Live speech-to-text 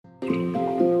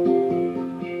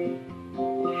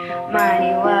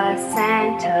Money was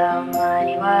Santa,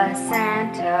 money was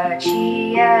Santa,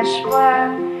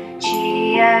 Chiyashwa,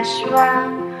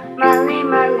 Chiyashwa, Molly,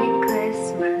 Molly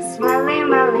Christmas, Molly,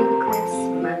 Molly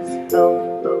Christmas,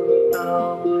 oh, oh,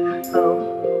 oh, oh,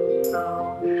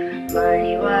 oh.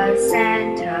 Money was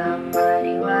Santa,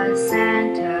 money was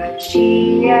Santa,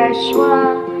 Chiyashwa,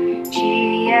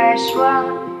 Chiyashwa,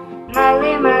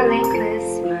 Molly, Molly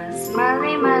Christmas,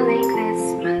 Molly, Molly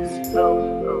Christmas, oh,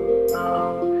 oh,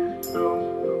 oh.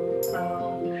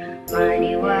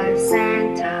 Money was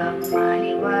Santa,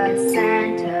 money was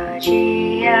Santa,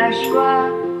 Chiyashwa,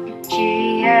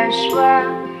 Chiyashwa,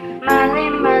 Molly,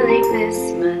 Molly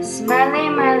Christmas, Molly,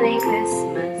 Molly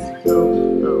Christmas, oh,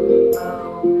 oh,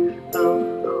 oh, oh,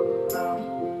 oh, oh.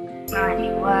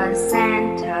 Money was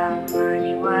Santa,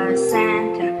 money was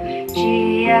Santa,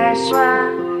 Chiyashwa,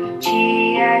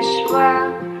 Chiyashwa,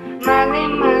 Molly,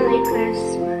 Molly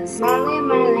Christmas,